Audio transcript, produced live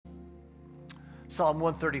Psalm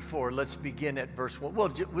 134, let's begin at verse 1.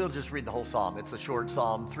 We'll just read the whole psalm. It's a short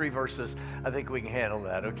psalm, 3 verses. I think we can handle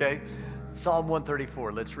that, okay? Psalm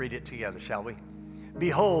 134, let's read it together, shall we?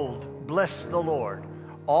 Behold, bless the Lord,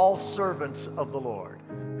 all servants of the Lord,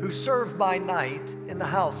 who serve by night in the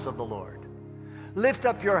house of the Lord. Lift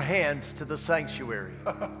up your hands to the sanctuary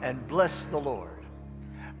and bless the Lord.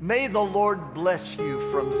 May the Lord bless you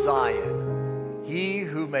from Zion, he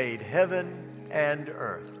who made heaven and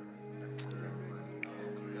earth.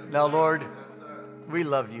 Now, Lord, we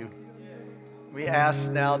love you. We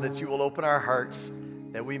ask now that you will open our hearts,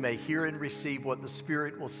 that we may hear and receive what the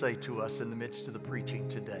Spirit will say to us in the midst of the preaching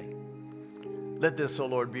today. Let this, O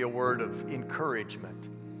Lord, be a word of encouragement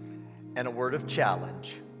and a word of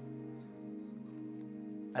challenge.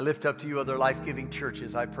 I lift up to you other life-giving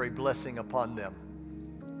churches. I pray blessing upon them.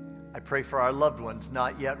 I pray for our loved ones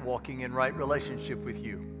not yet walking in right relationship with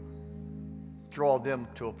you. Draw them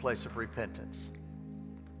to a place of repentance.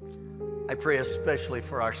 I pray especially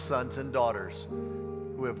for our sons and daughters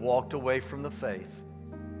who have walked away from the faith.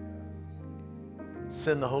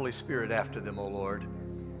 Send the Holy Spirit after them, O Lord.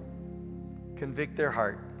 Convict their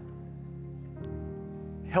heart.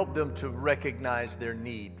 Help them to recognize their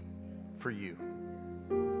need for you.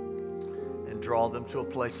 And draw them to a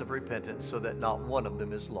place of repentance so that not one of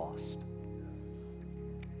them is lost.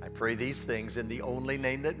 I pray these things in the only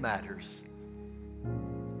name that matters,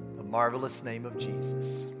 the marvelous name of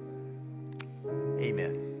Jesus.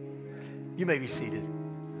 Amen. You may be seated.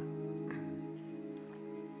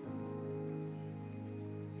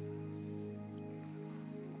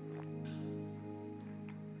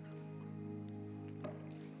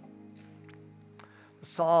 The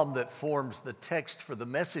psalm that forms the text for the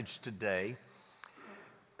message today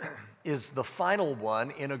is the final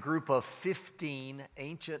one in a group of 15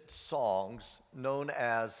 ancient songs known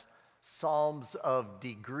as Psalms of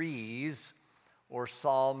Degrees or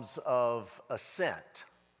Psalms of Ascent.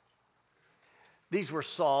 These were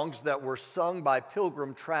songs that were sung by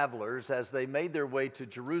pilgrim travelers as they made their way to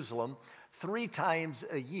Jerusalem 3 times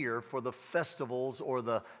a year for the festivals or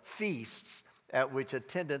the feasts at which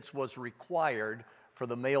attendance was required for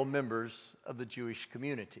the male members of the Jewish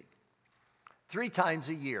community. 3 times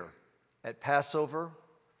a year at Passover,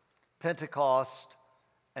 Pentecost,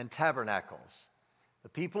 and Tabernacles, the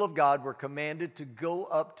people of God were commanded to go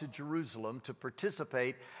up to Jerusalem to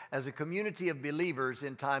participate as a community of believers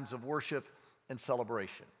in times of worship and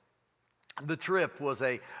celebration. The trip was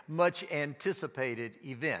a much anticipated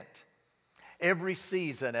event. Every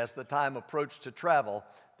season, as the time approached to travel,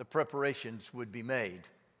 the preparations would be made.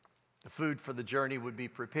 The food for the journey would be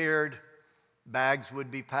prepared, bags would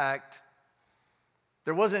be packed.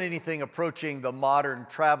 There wasn't anything approaching the modern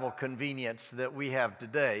travel convenience that we have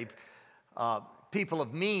today. People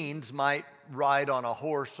of means might ride on a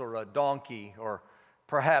horse or a donkey or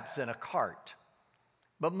perhaps in a cart.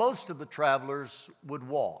 But most of the travelers would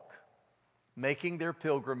walk, making their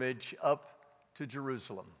pilgrimage up to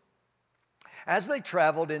Jerusalem. As they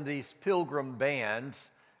traveled in these pilgrim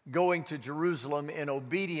bands, going to Jerusalem in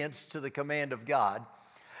obedience to the command of God,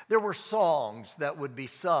 there were songs that would be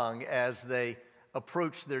sung as they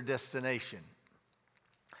approached their destination.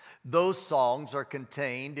 Those songs are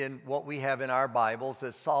contained in what we have in our Bibles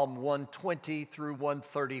as Psalm 120 through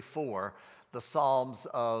 134, the Psalms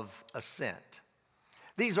of Ascent.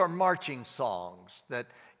 These are marching songs that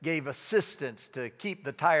gave assistance to keep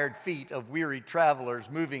the tired feet of weary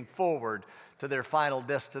travelers moving forward to their final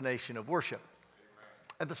destination of worship.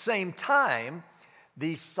 At the same time,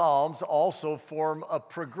 these psalms also form a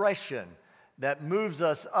progression that moves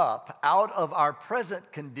us up out of our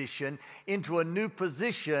present condition into a new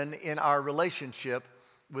position in our relationship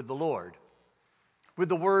with the Lord. With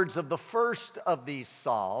the words of the first of these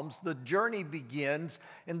psalms, the journey begins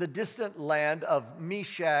in the distant land of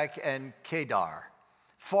Meshach and Kedar,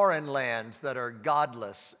 foreign lands that are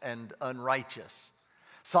godless and unrighteous.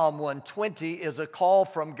 Psalm 120 is a call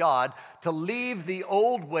from God to leave the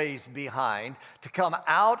old ways behind, to come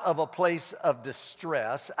out of a place of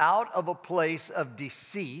distress, out of a place of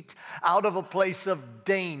deceit, out of a place of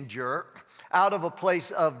danger, out of a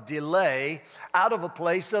place of delay, out of a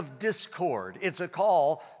place of discord. It's a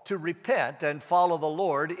call to repent and follow the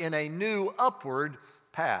Lord in a new upward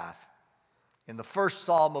path. In the first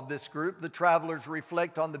psalm of this group, the travelers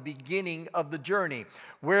reflect on the beginning of the journey,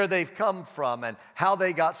 where they've come from and how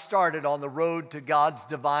they got started on the road to God's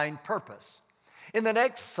divine purpose. In the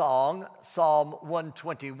next song, Psalm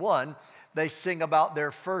 121, they sing about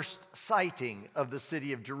their first sighting of the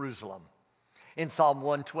city of Jerusalem. In Psalm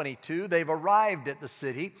 122, they've arrived at the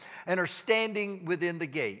city and are standing within the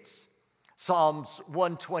gates. Psalms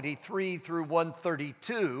 123 through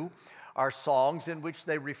 132 are songs in which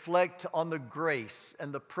they reflect on the grace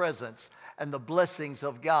and the presence and the blessings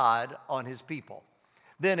of God on his people.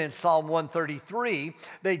 Then in Psalm 133,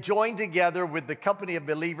 they join together with the company of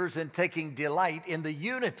believers in taking delight in the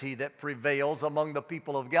unity that prevails among the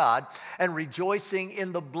people of God and rejoicing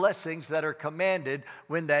in the blessings that are commanded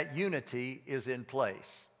when that unity is in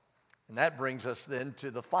place. And that brings us then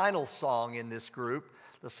to the final song in this group,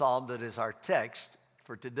 the psalm that is our text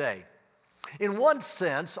for today. In one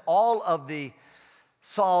sense, all of the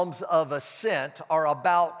Psalms of Ascent are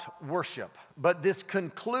about worship, but this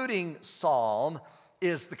concluding psalm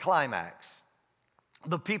is the climax.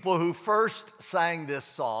 The people who first sang this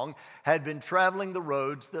song had been traveling the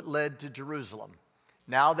roads that led to Jerusalem.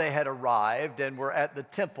 Now they had arrived and were at the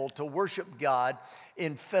temple to worship God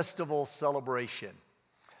in festival celebration.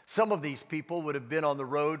 Some of these people would have been on the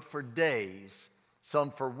road for days, some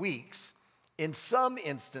for weeks, in some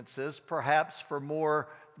instances, perhaps for more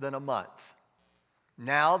than a month.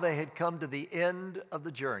 Now they had come to the end of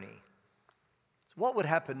the journey. So what would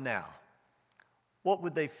happen now? What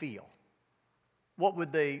would they feel? What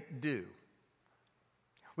would they do?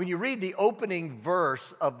 When you read the opening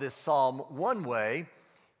verse of this psalm one way,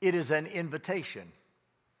 it is an invitation.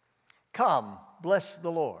 Come, bless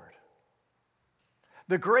the Lord.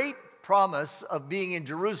 The great promise of being in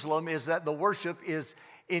Jerusalem is that the worship is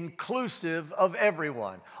inclusive of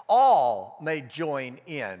everyone. All may join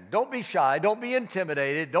in. Don't be shy. Don't be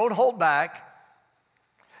intimidated. Don't hold back.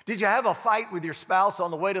 Did you have a fight with your spouse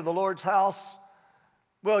on the way to the Lord's house?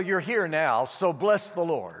 Well, you're here now, so bless the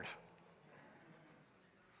Lord.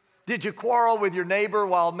 Did you quarrel with your neighbor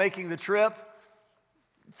while making the trip?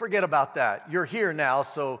 Forget about that. You're here now,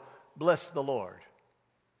 so bless the Lord.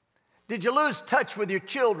 Did you lose touch with your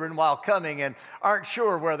children while coming and aren't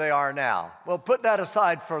sure where they are now? Well, put that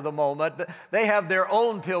aside for the moment. They have their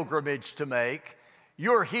own pilgrimage to make.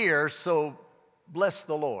 You're here, so bless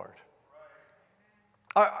the Lord.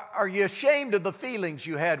 Are you ashamed of the feelings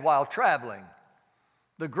you had while traveling?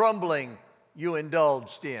 The grumbling you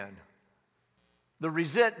indulged in? The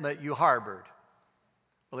resentment you harbored?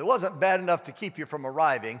 Well, it wasn't bad enough to keep you from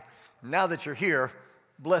arriving. Now that you're here,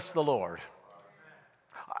 bless the Lord.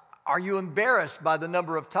 Are you embarrassed by the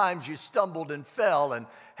number of times you stumbled and fell and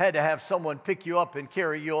had to have someone pick you up and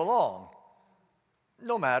carry you along?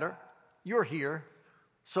 No matter. You're here,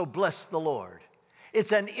 so bless the Lord.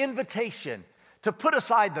 It's an invitation to put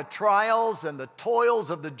aside the trials and the toils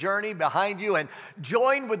of the journey behind you and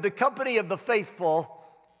join with the company of the faithful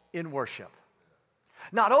in worship.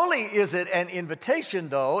 Not only is it an invitation,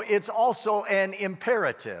 though, it's also an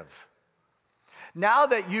imperative. Now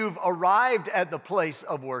that you've arrived at the place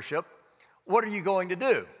of worship, what are you going to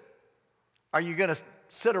do? Are you going to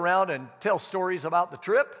sit around and tell stories about the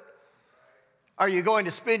trip? Are you going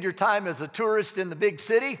to spend your time as a tourist in the big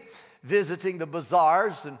city, visiting the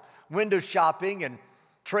bazaars and window shopping and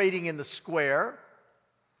trading in the square?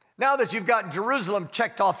 Now that you've got Jerusalem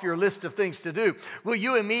checked off your list of things to do, will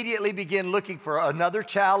you immediately begin looking for another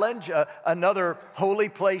challenge, another holy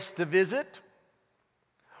place to visit?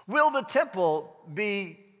 Will the temple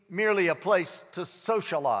be merely a place to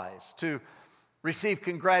socialize, to receive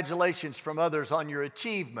congratulations from others on your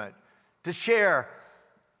achievement, to share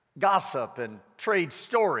gossip and trade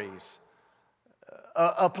stories?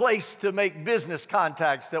 A place to make business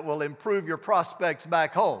contacts that will improve your prospects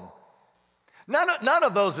back home? None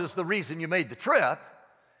of those is the reason you made the trip.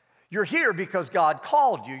 You're here because God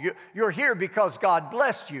called you. You're here because God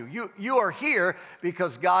blessed you. You are here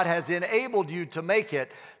because God has enabled you to make it.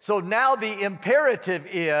 So now the imperative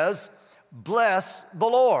is, bless the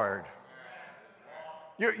Lord.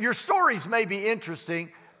 Your stories may be interesting,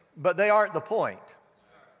 but they aren't the point.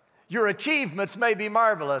 Your achievements may be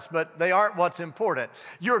marvelous, but they aren't what's important.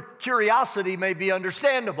 Your curiosity may be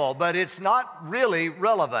understandable, but it's not really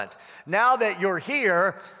relevant. Now that you're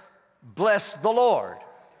here, bless the Lord.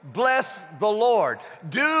 Bless the Lord.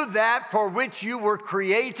 Do that for which you were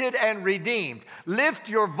created and redeemed. Lift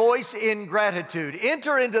your voice in gratitude.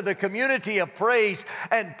 Enter into the community of praise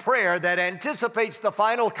and prayer that anticipates the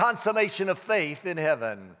final consummation of faith in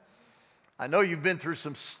heaven. I know you've been through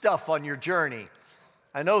some stuff on your journey.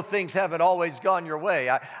 I know things haven't always gone your way.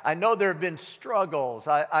 I know there have been struggles.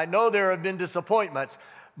 I know there have been disappointments.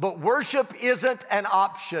 But worship isn't an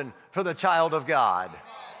option for the child of God.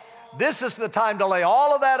 This is the time to lay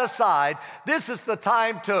all of that aside. This is the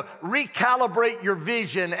time to recalibrate your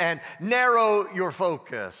vision and narrow your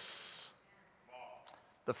focus.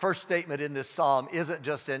 The first statement in this psalm isn't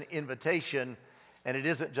just an invitation, and it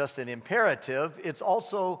isn't just an imperative. It's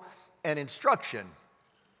also an instruction.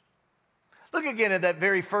 Look again at that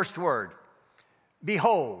very first word,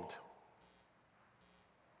 behold.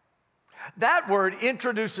 That word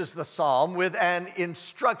introduces the psalm with an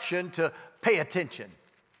instruction to pay attention.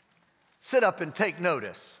 Sit up and take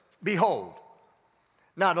notice. Behold.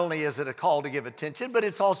 Not only is it a call to give attention, but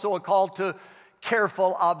it's also a call to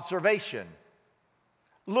careful observation.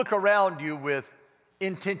 Look around you with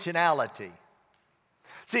intentionality.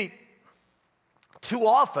 See, too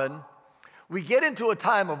often we get into a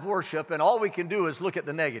time of worship and all we can do is look at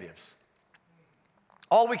the negatives.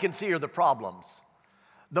 All we can see are the problems.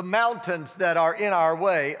 The mountains that are in our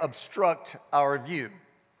way obstruct our view.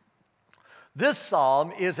 This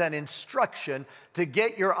psalm is an instruction to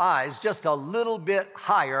get your eyes just a little bit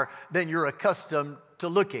higher than you're accustomed to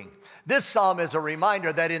looking. This psalm is a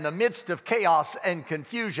reminder that in the midst of chaos and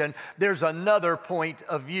confusion, there's another point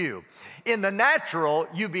of view. In the natural,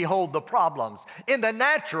 you behold the problems. In the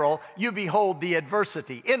natural, you behold the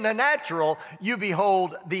adversity. In the natural, you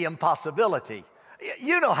behold the impossibility.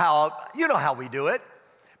 You know how we do it.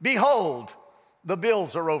 Behold, the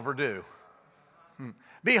bills are overdue.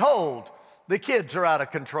 Behold, the kids are out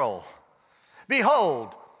of control.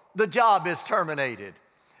 Behold, the job is terminated.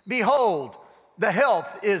 Behold, the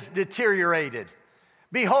health is deteriorated.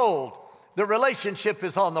 Behold, the relationship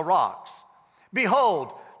is on the rocks.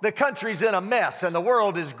 Behold, the country's in a mess and the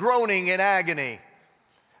world is groaning in agony.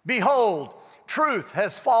 Behold, truth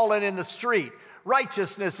has fallen in the street.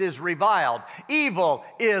 Righteousness is reviled. Evil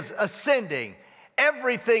is ascending.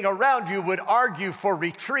 Everything around you would argue for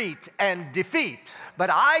retreat and defeat. But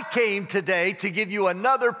I came today to give you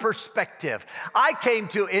another perspective. I came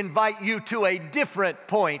to invite you to a different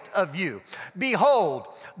point of view. Behold,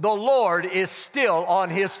 the Lord is still on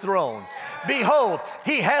his throne. Behold,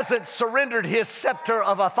 he hasn't surrendered his scepter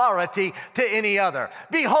of authority to any other.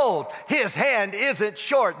 Behold, his hand isn't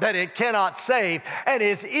short that it cannot save, and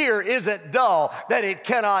his ear isn't dull that it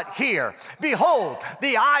cannot hear. Behold,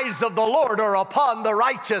 the eyes of the Lord are upon the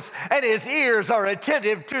righteous, and his ears are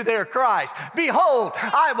attentive to their cries. Behold,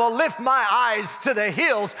 I will lift my eyes to the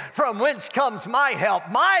hills from whence comes my help.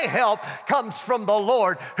 My help comes from the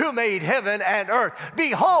Lord who made heaven and earth.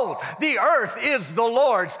 Behold, the earth is the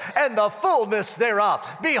Lord's and the fullness thereof.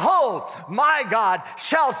 Behold, my God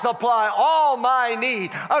shall supply all my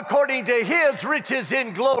need according to his riches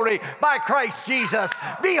in glory by Christ Jesus.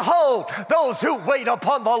 Behold, those who wait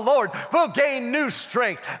upon the Lord will gain new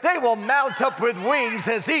strength. They will mount up with wings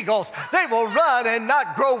as eagles. They will run and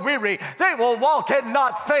not grow weary. They will walk and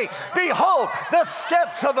not faint. Behold, the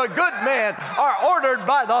steps of a good man are ordered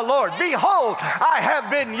by the Lord. Behold, I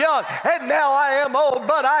have been young and now I am old,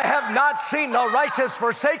 but I have not seen the righteous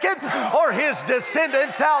forsaken or his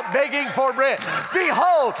descendants out begging for bread.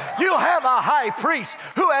 Behold, you have a high priest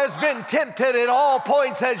who has been tempted in all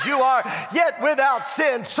points as you are, yet without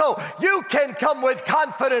sin. So you can come with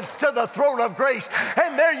confidence to the throne of grace,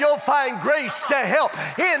 and there you'll find grace to help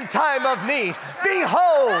in time of need.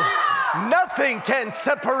 Behold, nothing can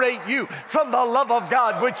separate you from the love of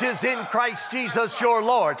God which is in Christ Jesus your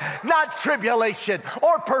Lord. Not tribulation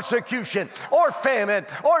or persecution or famine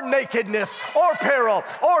or nakedness or peril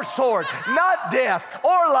or sword, not death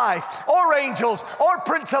or life or angels or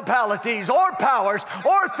principalities or powers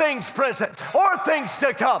or things present or things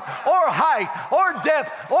to come or height or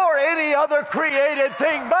depth or any other created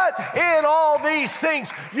thing. But in all these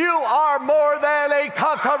things you are more than a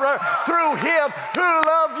conqueror through him who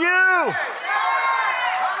loved you.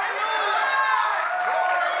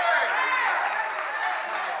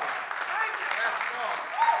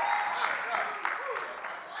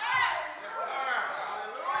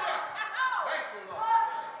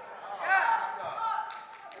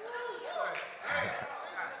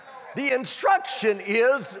 The instruction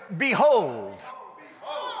is behold.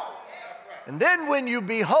 And then when you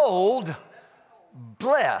behold,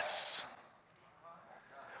 bless.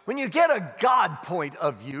 When you get a God point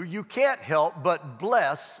of view, you can't help but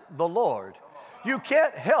bless the Lord. You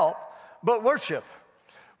can't help but worship.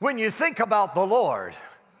 When you think about the Lord,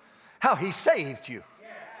 how he saved you,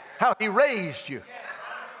 how he raised you,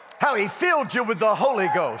 how he filled you with the Holy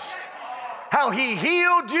Ghost, how he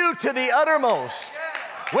healed you to the uttermost.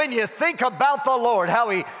 When you think about the Lord, how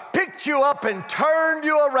he picked you up and turned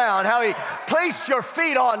you around, how he placed your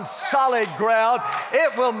feet on solid ground,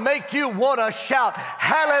 it will make you want to shout,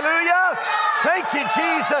 hallelujah. Thank you,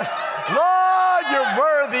 Jesus. Lord, you're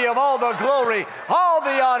worthy of all the glory, all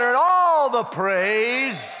the honor, and all the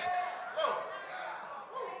praise.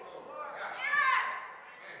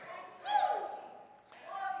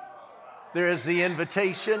 There is the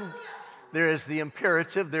invitation, there is the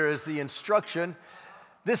imperative, there is the instruction.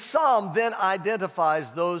 This psalm then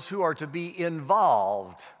identifies those who are to be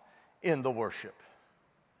involved in the worship.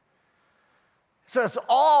 It says,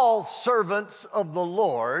 all servants of the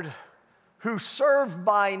Lord who serve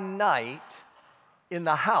by night in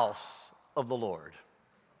the house of the Lord.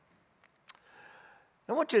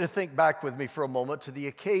 I want you to think back with me for a moment to the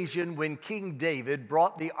occasion when King David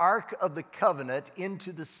brought the Ark of the Covenant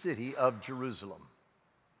into the city of Jerusalem.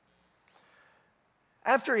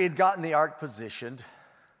 After he had gotten the ark positioned,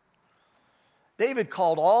 David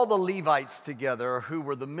called all the Levites together who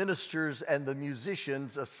were the ministers and the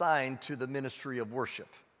musicians assigned to the ministry of worship.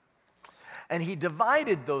 And he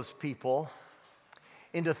divided those people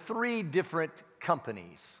into 3 different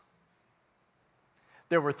companies.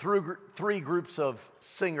 There were 3 groups of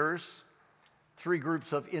singers, 3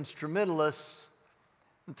 groups of instrumentalists,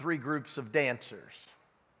 and 3 groups of dancers.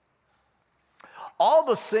 All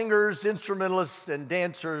the singers, instrumentalists, and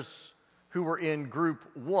dancers who were in group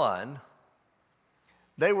 1,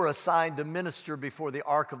 they were assigned to minister before the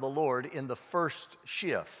ark of the Lord in the first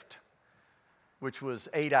shift, which was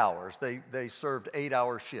 8 hours. They served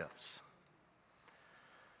 8-hour shifts.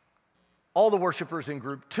 All the worshipers in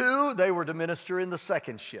group 2, they were to minister in the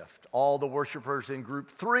second shift. All the worshipers in group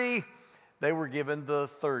 3, they were given the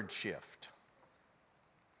third shift.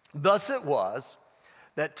 Thus it was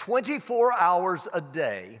that 24 hours a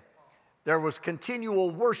day, there was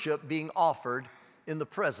continual worship being offered in the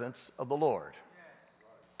presence of the Lord.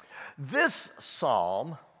 This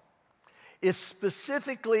psalm is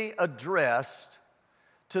specifically addressed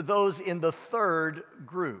to those in the third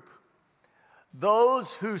group,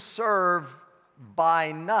 those who serve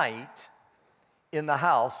by night in the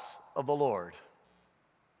house of the Lord.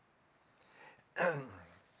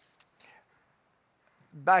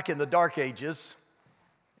 Back in the dark ages,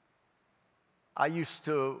 I used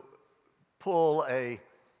to pull a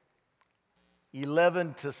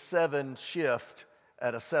 11 to 7 shift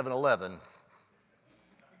at a 7-Eleven.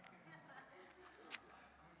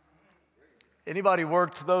 Anybody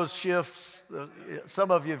worked those shifts? Some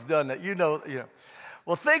of you have done that. You know.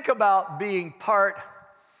 Well, think about being part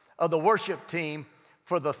of the worship team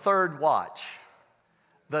for the third watch,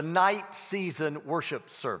 the night season worship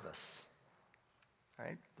service.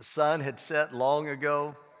 Right? The sun had set long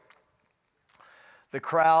ago. The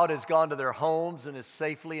crowd has gone to their homes and is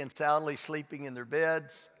safely and soundly sleeping in their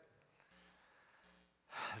beds.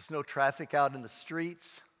 There's no traffic out in the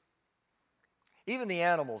streets. Even the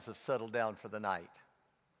animals have settled down for the night.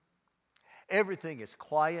 Everything is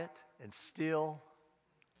quiet and still.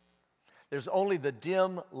 There's only the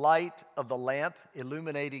dim light of the lamp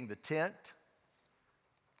illuminating the tent.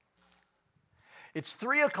 It's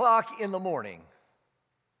 3 o'clock in the morning,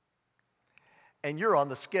 and you're on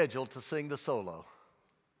the schedule to sing the solo.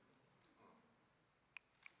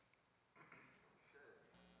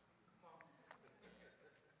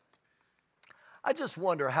 I just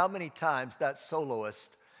wonder how many times that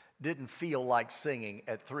soloist didn't feel like singing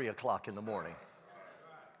at 3 o'clock in the morning.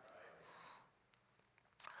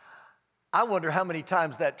 I wonder how many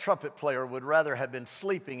times that trumpet player would rather have been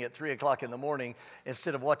sleeping at 3 o'clock in the morning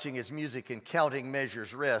instead of watching his music and counting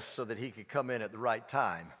measures rest so that he could come in at the right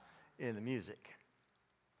time in the music.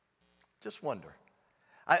 Just wonder.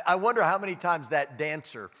 I wonder how many times that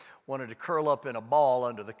dancer wanted to curl up in a ball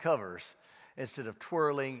under the covers instead of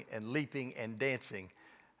twirling and leaping and dancing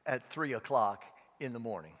at 3 o'clock in the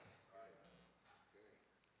morning.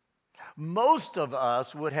 Most of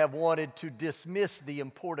us would have wanted to dismiss the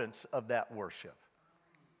importance of that worship.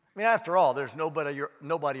 I mean, after all, there's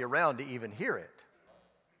nobody around to even hear it.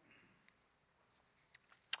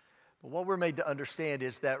 But what we're made to understand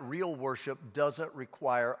is that real worship doesn't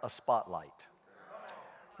require a spotlight.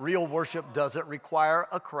 Real worship doesn't require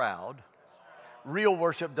a crowd. Real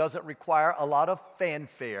worship doesn't require a lot of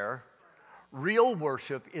fanfare. Real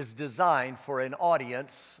worship is designed for an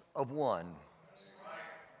audience of one.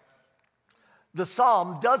 The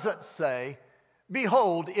psalm doesn't say,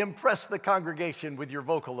 "Behold, impress the congregation with your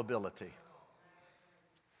vocal ability."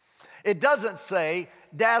 It doesn't say,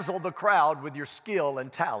 "Dazzle the crowd with your skill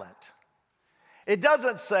and talent." It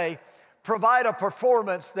doesn't say, "Provide a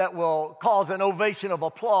performance that will cause an ovation of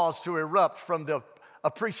applause to erupt from the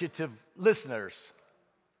appreciative listeners."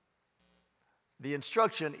 The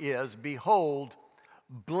instruction is, "Behold,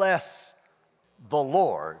 bless the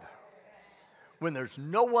Lord." When there's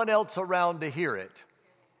no one else around to hear it,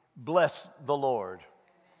 bless the Lord.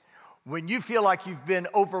 When you feel like you've been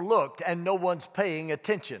overlooked and no one's paying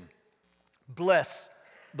attention, bless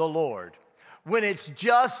the Lord. When it's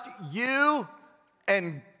just you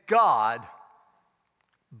and God,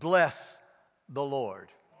 bless the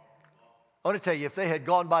Lord. I want to tell you, if they had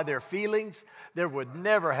gone by their feelings, there would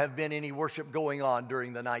never have been any worship going on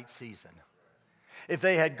during the night season. If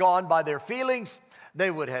they had gone by their feelings, they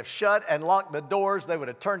would have shut and locked the doors. They would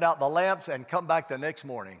have turned out the lamps and come back the next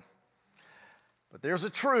morning. But there's a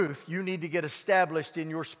truth you need to get established in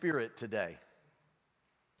your spirit today.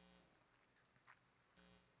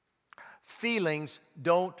 Feelings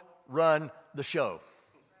don't run the show.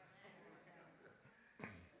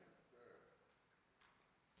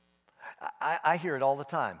 I hear it all the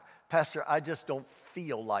time. Pastor, I just don't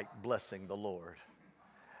feel like blessing the Lord.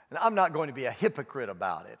 And I'm not going to be a hypocrite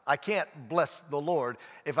about it. I can't bless the Lord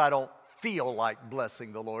if I don't feel like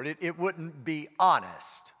blessing the Lord. It wouldn't be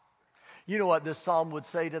honest. You know what this psalm would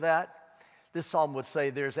say to that? This psalm would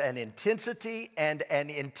say there's an intensity and an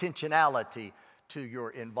intentionality to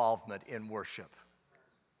your involvement in worship.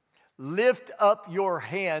 Lift up your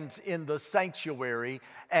hands in the sanctuary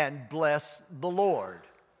and bless the Lord.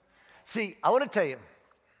 See, I want to tell you,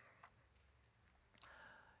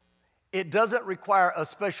 it doesn't require a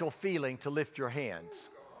special feeling to lift your hands.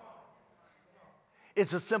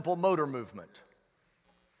 It's a simple motor movement.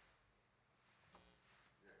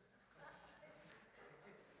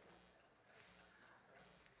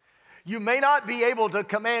 You may not be able to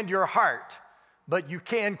command your heart, but you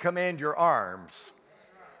can command your arms.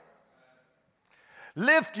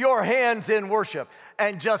 Lift your hands in worship,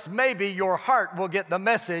 and just maybe your heart will get the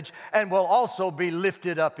message and will also be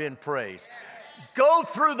lifted up in praise. Go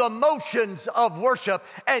through the motions of worship,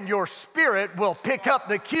 and your spirit will pick up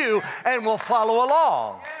the cue and will follow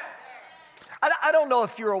along. I don't know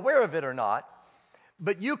if you're aware of it or not,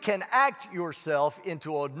 but you can act yourself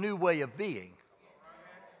into a new way of being.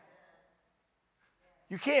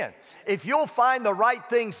 You can. If you'll find the right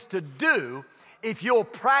things to do, if you'll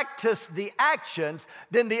practice the actions,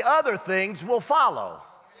 then the other things will follow.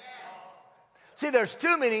 See, there's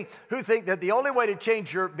too many who think that the only way to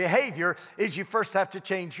change your behavior is you first have to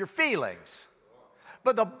change your feelings.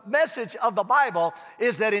 But the message of the Bible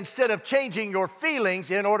is that instead of changing your feelings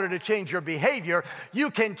in order to change your behavior, you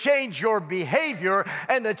can change your behavior,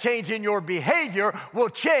 and the change in your behavior will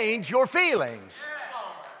change your feelings.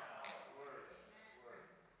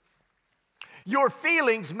 Your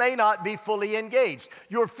feelings may not be fully engaged.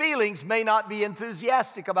 Your feelings may not be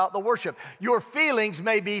enthusiastic about the worship. Your feelings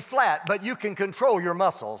may be flat, but you can control your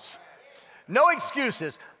muscles. No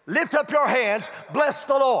excuses. Lift up your hands. Bless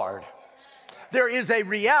the Lord. There is a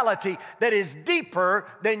reality that is deeper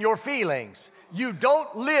than your feelings. You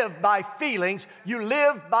don't live by feelings, you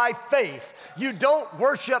live by faith. You don't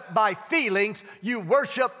worship by feelings, you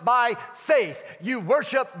worship by faith. You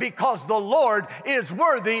worship because the Lord is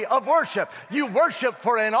worthy of worship. You worship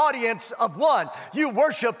for an audience of one. You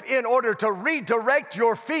worship in order to redirect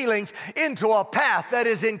your feelings into a path that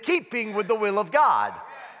is in keeping with the will of God.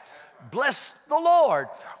 Bless the Lord.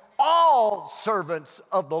 All servants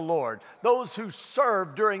of the Lord, those who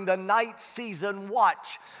serve during the night season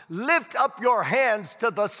watch, lift up your hands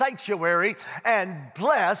to the sanctuary and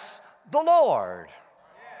bless the Lord.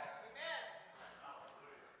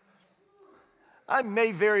 I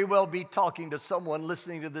may very well be talking to someone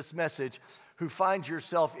listening to this message who finds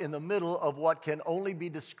yourself in the middle of what can only be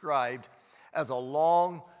described as a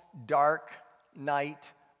long, dark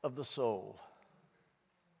night of the soul.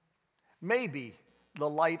 Maybe the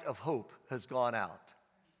light of hope has gone out.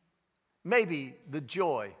 Maybe the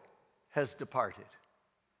joy has departed.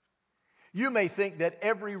 You may think that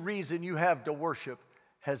every reason you have to worship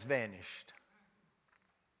has vanished.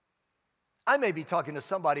 I may be talking to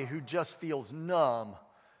somebody who just feels numb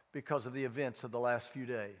because of the events of the last few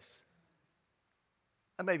days.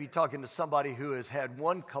 I may be talking to somebody who has had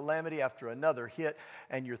one calamity after another hit,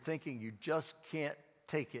 and you're thinking you just can't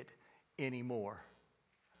take it anymore.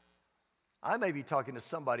 I may be talking to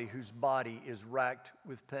somebody whose body is racked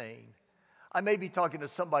with pain. I may be talking to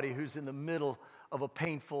somebody who's in the middle of a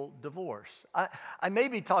painful divorce. I may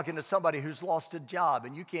be talking to somebody who's lost a job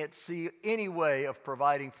and you can't see any way of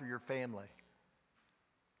providing for your family.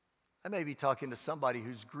 I may be talking to somebody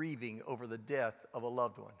who's grieving over the death of a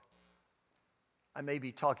loved one. I may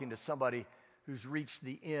be talking to somebody who's reached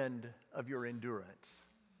the end of your endurance.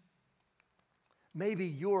 Maybe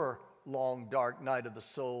your long, dark night of the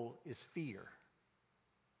soul is fear.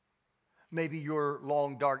 Maybe your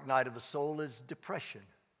long, dark night of the soul is depression.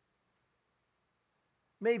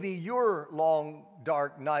 Maybe your long,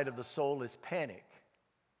 dark night of the soul is panic.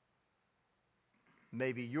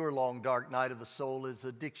 Maybe your long, dark night of the soul is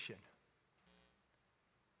addiction.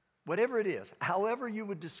 Whatever it is, however you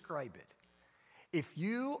would describe it, if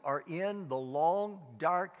you are in the long,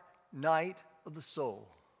 dark night of the soul,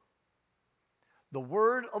 the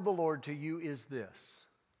word of the Lord to you is this: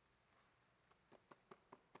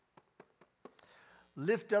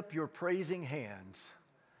 lift up your praising hands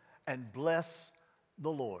and bless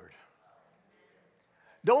the Lord.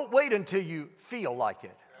 Don't wait until you feel like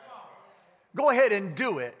it. Go ahead and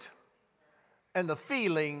do it. and the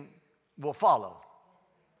feeling will follow.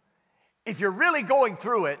 If you're really going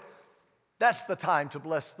through it, that's the time to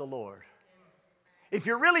bless the Lord. If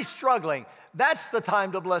you're really struggling, that's the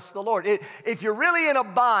time to bless the Lord. If you're really in a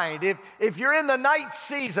bind, if you're in the night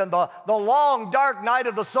season, the long, dark night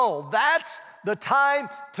of the soul, that's the time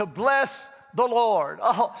to bless the Lord.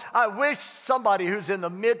 Oh, I wish somebody who's in the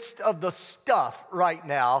midst of the stuff right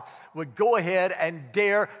now would go ahead and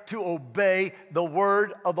dare to obey the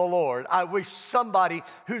word of the Lord. I wish somebody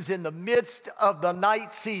who's in the midst of the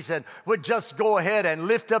night season would just go ahead and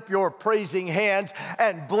lift up your praising hands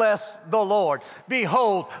and bless the Lord.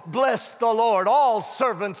 Behold, bless the Lord, all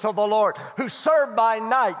servants of the Lord who serve by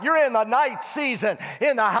night. You're in the night season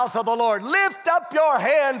in the house of the Lord. Lift up your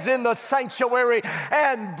hands in the sanctuary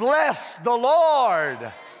and bless the Lord.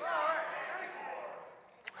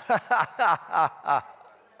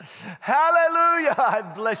 Hallelujah. I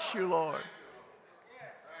bless you, Lord.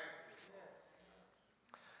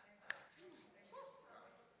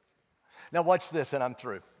 Now watch this and I'm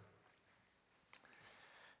through.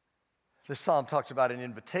 This psalm talks about an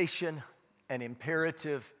invitation, an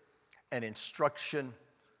imperative, an instruction,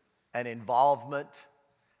 an involvement,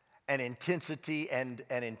 an intensity, and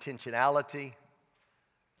an intentionality.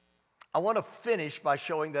 I want to finish by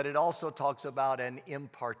showing that it also talks about an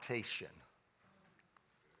impartation.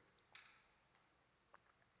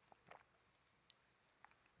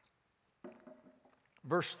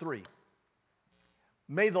 Verse 3,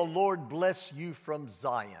 may the Lord bless you from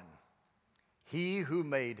Zion, he who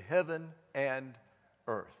made heaven and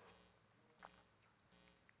earth.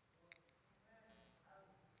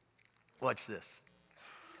 Watch this.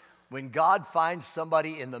 When God finds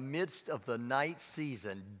somebody in the midst of the night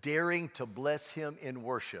season daring to bless him in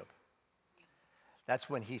worship, that's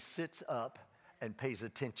when he sits up and pays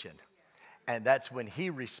attention. And that's when he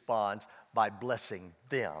responds by blessing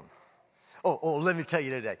them. Oh, let me tell you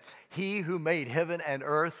today, he who made heaven and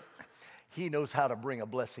earth, he knows how to bring a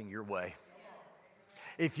blessing your way.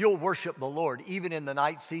 If you'll worship the Lord, even in the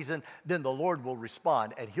night season, then the Lord will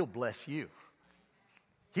respond and he'll bless you.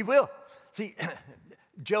 He will. See,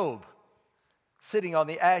 Job, sitting on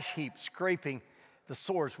the ash heap, scraping the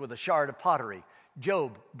sores with a shard of pottery.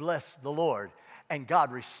 Job blessed the Lord, and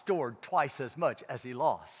God restored twice as much as he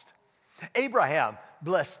lost. Abraham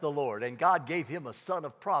blessed the Lord, and God gave him a son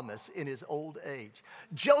of promise in his old age.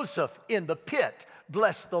 Joseph in the pit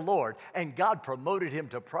blessed the Lord, and God promoted him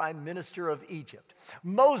to prime minister of Egypt.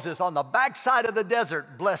 Moses on the backside of the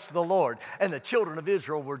desert blessed the Lord, and the children of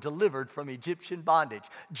Israel were delivered from Egyptian bondage.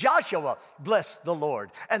 Joshua blessed the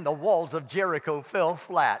Lord, and the walls of Jericho fell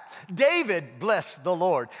flat. David blessed the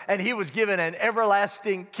Lord, and he was given an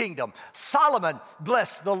everlasting kingdom. Solomon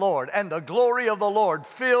blessed the Lord, and the glory of the Lord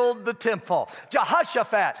filled the temple.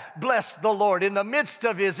 Jehoshaphat blessed the Lord in the midst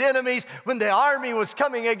of his enemies when the army was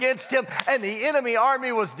coming against him, and the enemy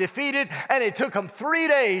army was defeated, and it took him 3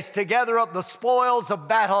 days to gather up the spoils of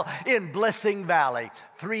battle in Blessing Valley.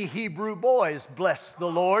 3 Hebrew boys blessed the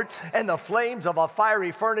Lord, and the flames of a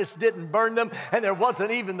fiery furnace didn't burn them, and there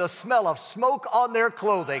wasn't even the smell of smoke on their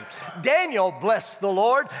clothing. Daniel blessed the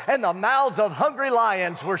Lord, and the mouths of hungry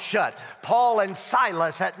lions were shut. Paul and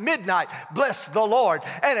Silas at midnight blessed the Lord,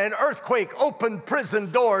 and an earthquake opened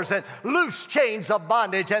prison doors and loosed chains of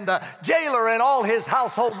bondage, and the jailer and all his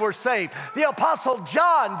household were saved. The apostle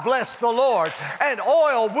John blessed the Lord, and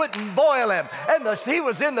oil wouldn't boil him, and he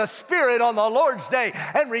was in the Spirit on the Lord's day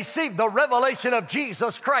and received the revelation of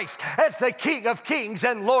Jesus Christ as the King of Kings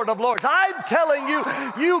and Lord of Lords. I'm telling you,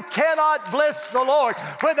 you cannot bless the Lord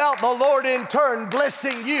without the Lord in turn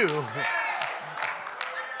blessing you.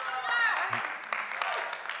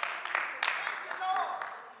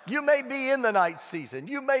 You may be in the night season.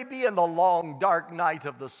 You may be in the long, dark night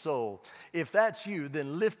of the soul. If that's you,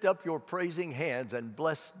 then lift up your praising hands and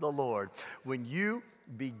bless the Lord. When you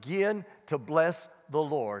begin to bless the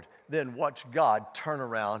Lord, then watch God turn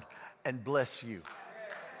around and bless you.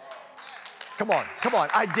 Come on,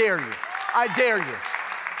 I dare you. I dare you.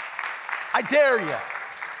 I dare you.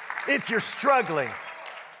 If you're struggling,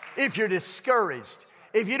 if you're discouraged,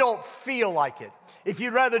 if you don't feel like it, if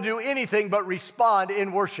you'd rather do anything but respond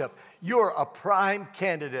in worship, you're a prime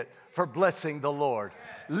candidate for blessing the Lord.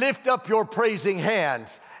 Lift up your praising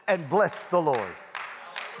hands and bless the Lord.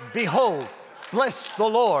 Behold, bless the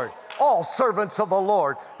Lord, all servants of the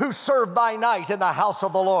Lord who serve by night in the house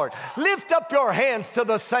of the Lord. Lift up your hands to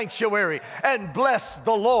the sanctuary and bless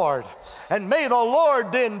the Lord. And may the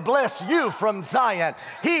Lord then bless you from Zion,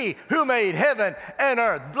 he who made heaven and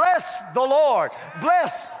earth. Bless the Lord,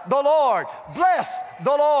 bless the Lord, bless the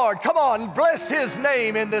Lord. Come on, bless his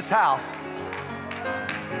name in this house.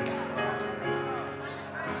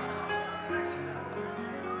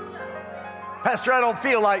 Pastor, I don't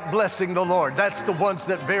feel like blessing the Lord. That's the ones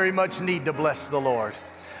that very much need to bless the Lord.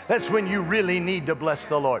 That's when you really need to bless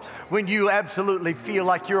the Lord. When you absolutely feel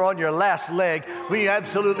like you're on your last leg, when you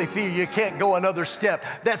absolutely feel you can't go another step,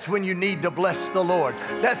 that's when you need to bless the Lord.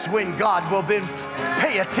 That's when God will then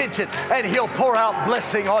pay attention and He'll pour out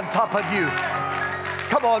blessing on top of you.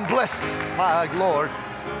 Come on, bless my Lord.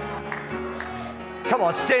 Come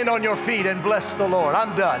on, stand on your feet and bless the Lord.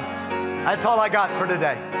 I'm done. That's all I got for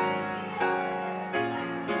today.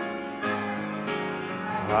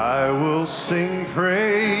 I will sing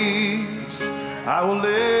praise, I will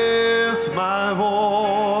lift my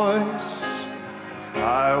voice.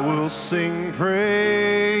 I will sing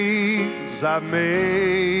praise, I've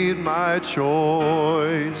made my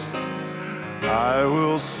choice. I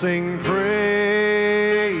will sing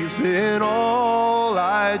praise in all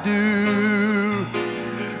I do.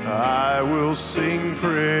 I will sing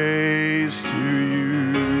praise to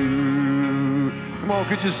you. Come on,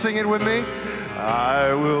 could you sing it with me?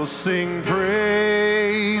 I will sing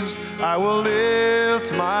praise, I will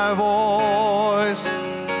lift my voice.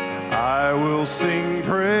 I will sing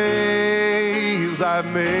praise, I've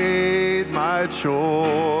made my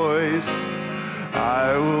choice.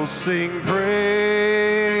 I will sing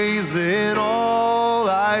praise in all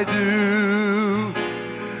I do.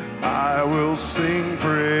 I will sing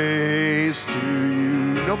praise to you.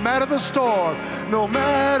 No matter the storm, no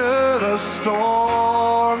matter the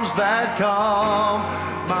storms that come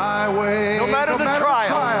my way, no matter the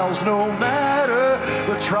trials, no matter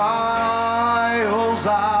the trials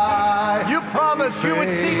you promised you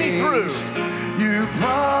would see me through. You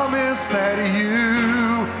promised that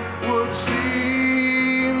you would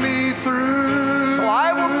see me through. So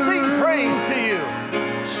I will sing praise to you.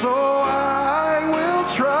 So I will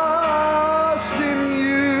trust in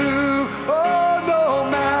you. Oh, no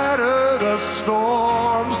matter the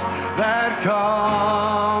storms that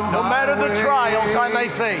come, no matter the trials I may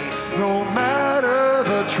face, no matter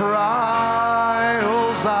the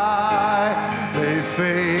trials I may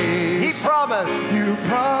face, He promised. You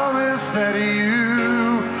promised that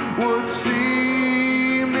you would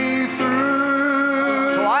see me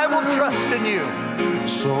through. So I will trust in you.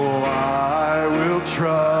 So I will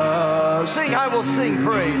trust. Sing, I will sing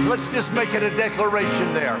praise. Let's just make it a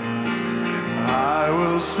declaration there. I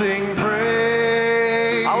will sing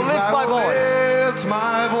praise. I'll lift my voice. Lift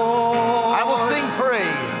my voice. I will sing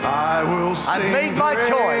praise. I will sing I've made my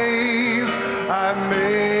praise. I've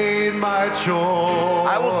made my choice.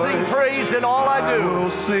 I will sing praise in all I do. I will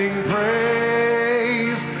sing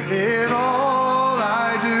praise in all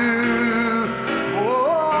I do.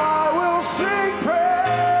 Oh, I will sing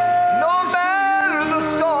praise. No matter the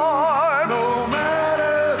storm, No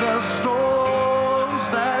matter the storms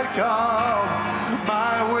that come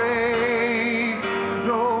my way,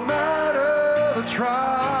 no matter the trials